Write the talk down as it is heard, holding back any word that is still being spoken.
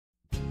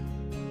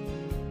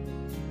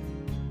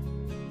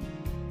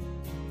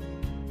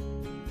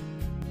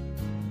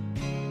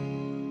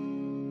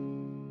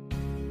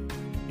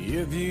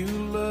If you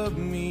love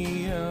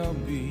me, I'll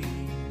be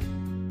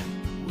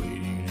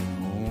waiting at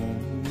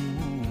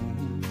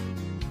home.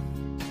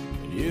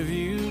 If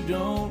you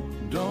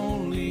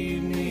don't leave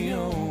me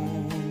on.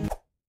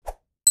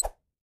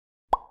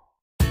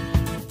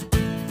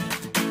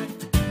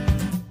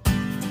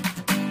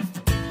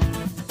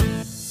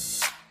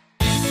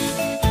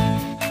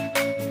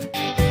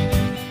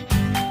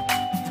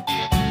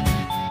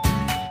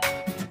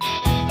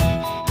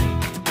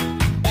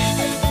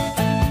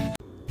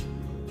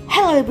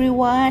 Hello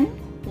everyone!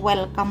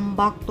 Welcome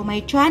back to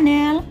my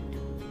channel.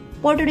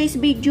 For today's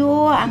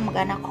video, I'm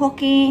gonna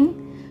cooking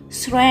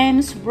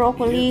shrimps,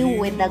 broccoli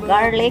with the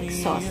garlic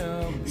sauce.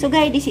 So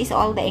guys, this is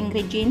all the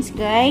ingredients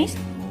guys.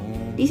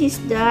 This is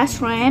the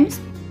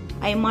shrimps.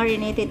 I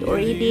marinated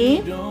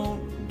already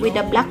with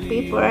the black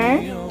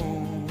pepper,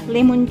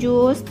 lemon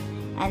juice,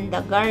 and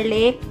the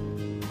garlic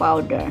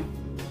powder.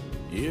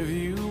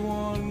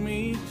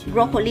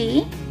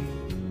 Broccoli.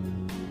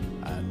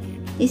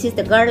 This is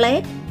the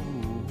garlic,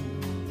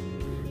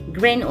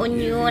 green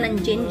onion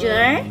and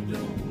ginger,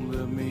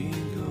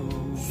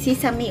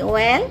 sesame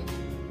oil,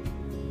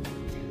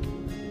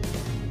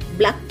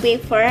 black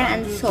pepper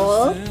and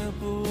salt,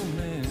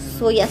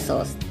 soya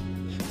sauce.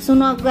 So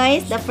now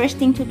guys, the first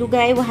thing to do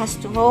guys, we have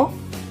to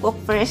cook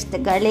first the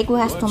garlic. We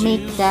have to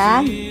make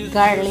the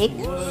garlic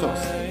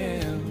sauce.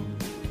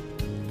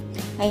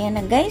 Ayan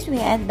na guys,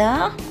 we add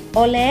the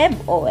olive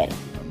oil.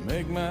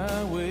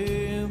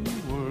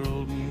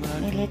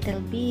 A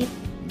little bit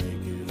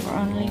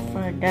only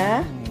for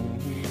the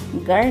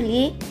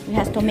garlic. We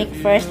have to make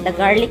first the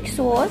garlic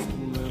sauce.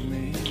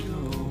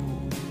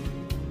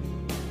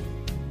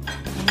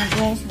 And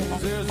guys, we have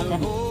to put the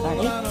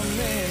garlic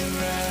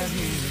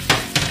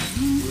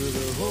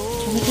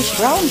to make it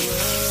brown.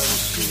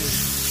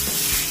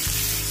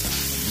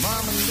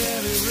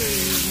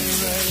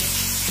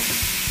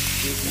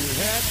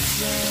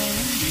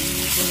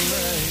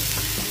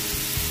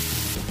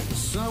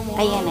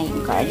 Ayan na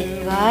yung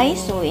garlic guys.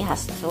 So we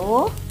have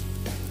to,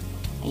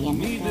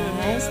 ayan na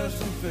guys, this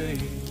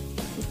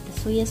is the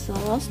soya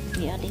sauce.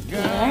 We add it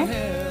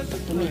here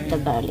to make the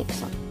garlic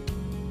sauce.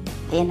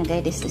 Ayan na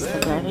guys, this is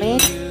the garlic.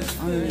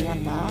 And we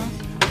add the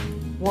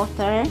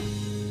water.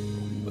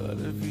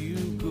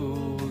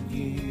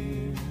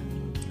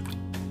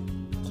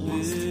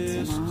 Yes,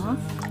 it's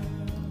enough.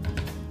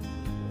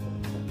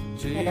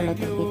 Add a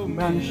little bit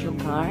brown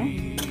sugar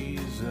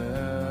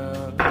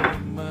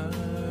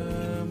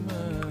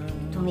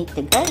to make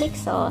the garlic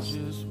sauce.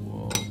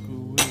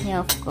 Here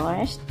of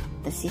course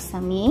the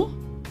sesame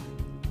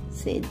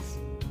seeds.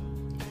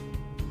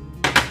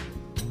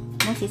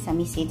 No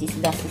sesame seeds, is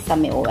the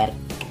sesame oil.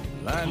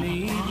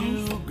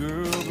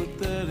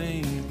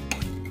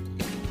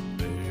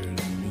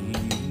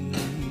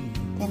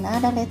 Then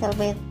add a little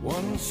bit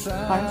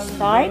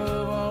cornstarch.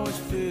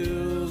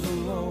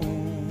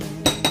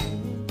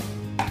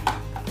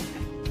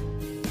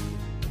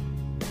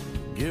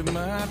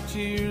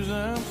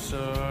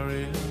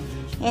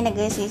 And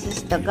guys, this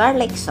is the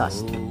garlic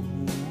sauce.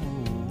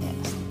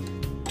 Yes.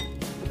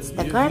 It's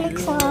the garlic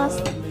sauce.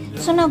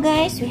 So now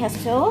guys, we have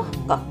to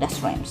cook the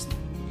shrimps.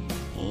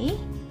 Okay.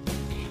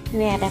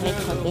 We add a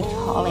little bit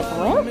olive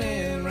oil.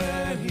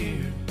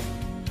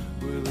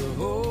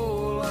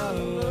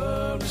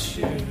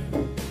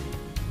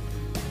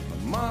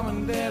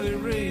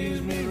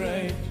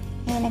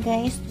 And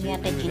guys, we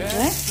add the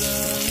ginger.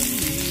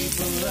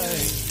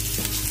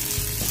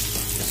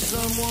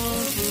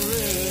 Someone for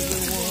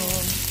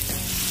everyone.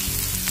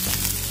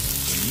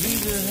 Need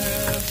to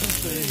have some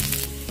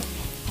faith.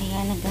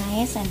 Ayan na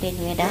guys, and then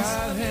we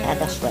add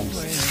the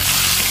shrimps.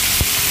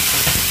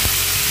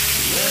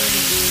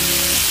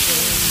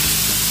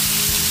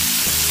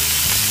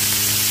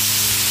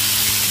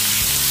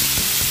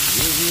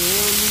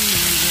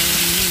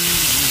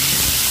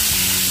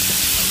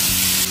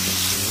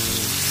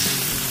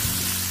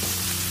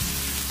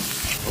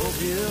 Hope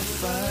you'll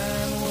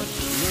find what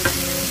you're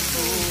looking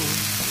for.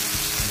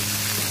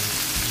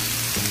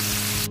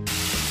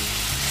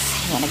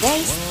 Ayan na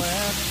guys.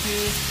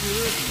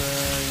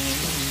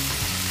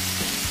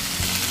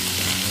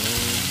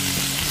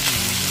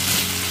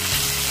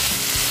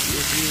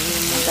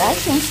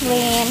 Guys, yung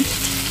shrimp.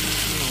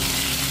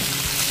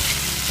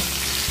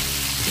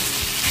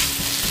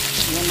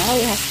 You know,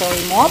 we have to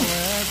remove.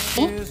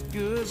 Okay.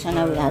 So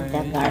now we have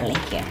the garlic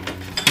here.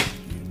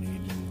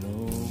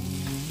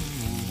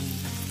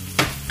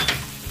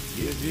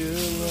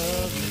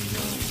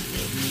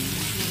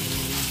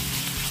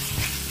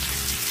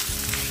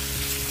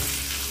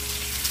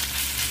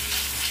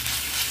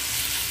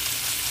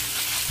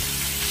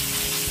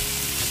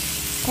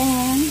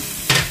 Then,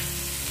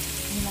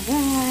 yun na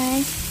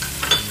guys,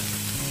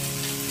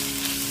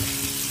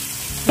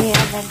 we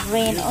have the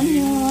green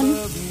onion.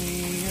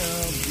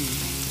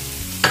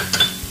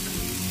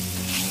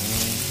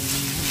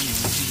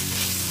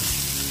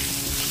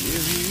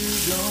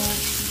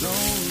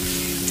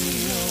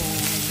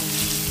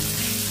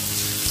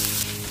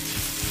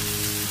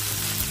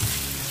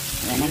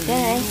 Yan na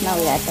guys, now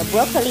we add the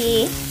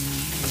broccoli.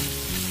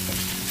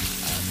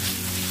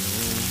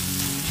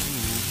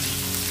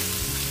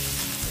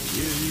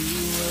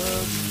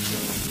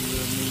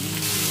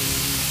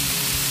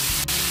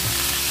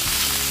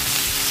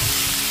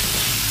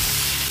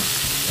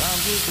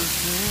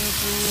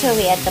 So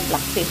we add the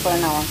black pepper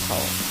now also.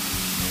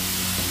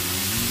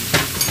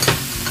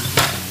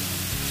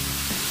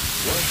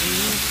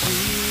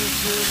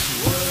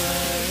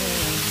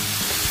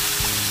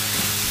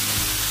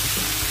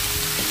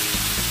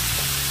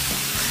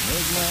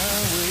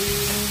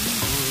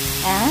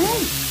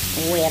 And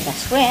we add the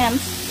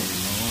shrimps.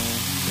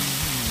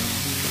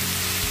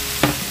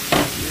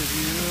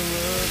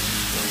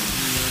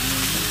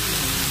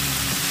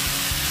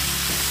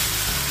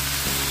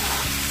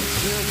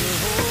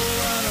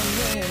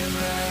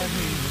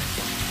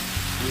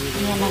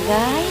 Ayan na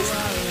guys.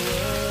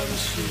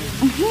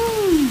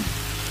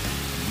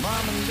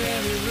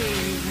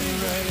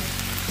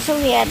 So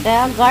we add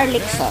the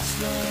garlic sauce.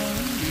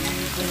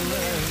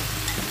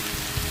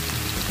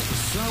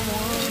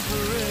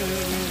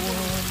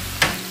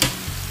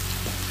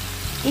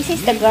 This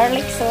is the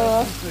garlic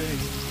sauce.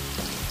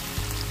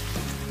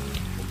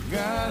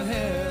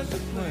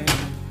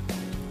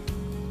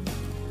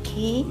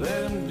 Okay.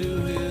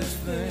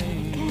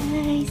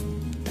 Guys.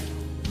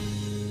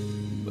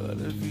 But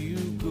if you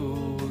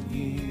go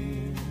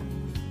again,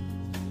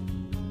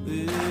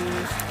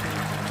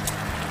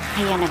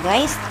 Ayan na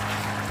guys.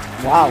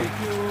 Wow.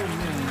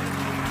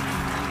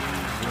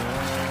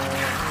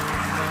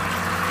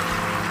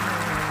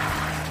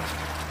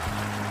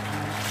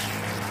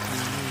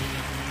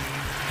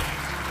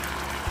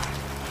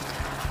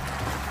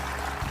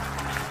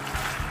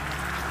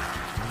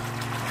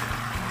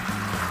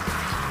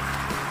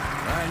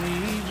 I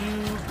need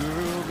you,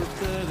 girl, but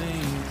that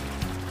ain't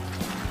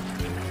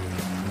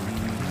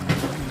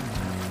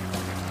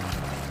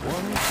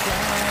one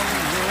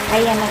side.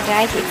 Ayan na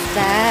guys, it's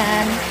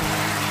done.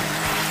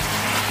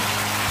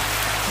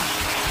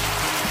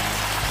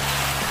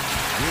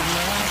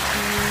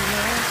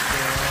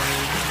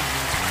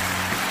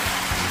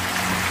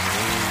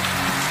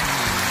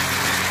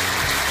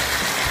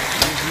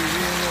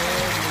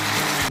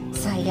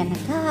 So ayan na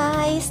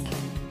guys.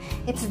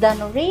 It's done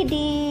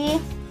already.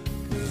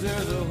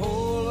 There's a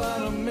whole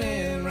lot of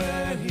men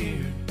right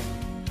here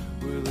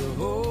with a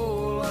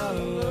whole lot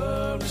of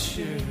love to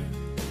share.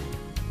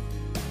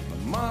 My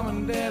mom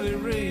and daddy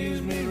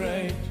raised me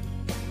right.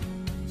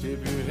 Tip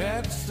your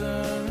hat,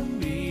 son,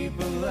 and be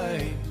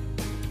polite.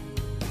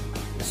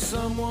 There's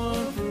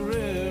someone for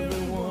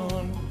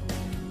everyone.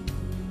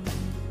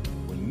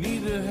 We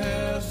need to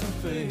have some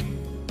faith.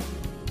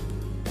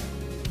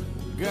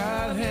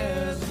 God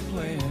has a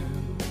plan.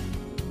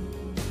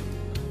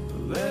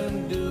 Let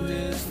him do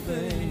his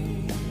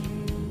thing.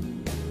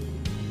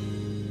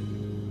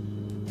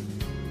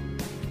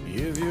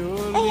 If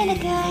you're Ayan na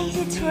guys,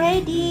 it's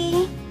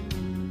ready.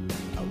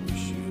 I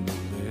wish you the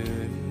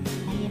best.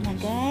 Ayan na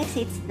guys,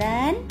 it's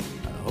done.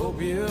 I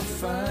hope you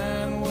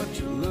find what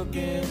you're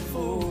looking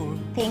for.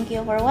 Thank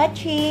you for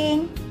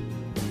watching.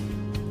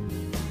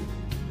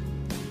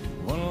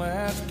 One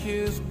last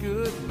kiss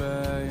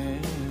goodbye,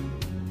 and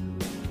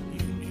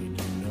you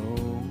need to know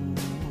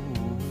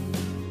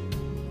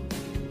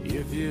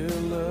if you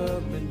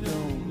love me.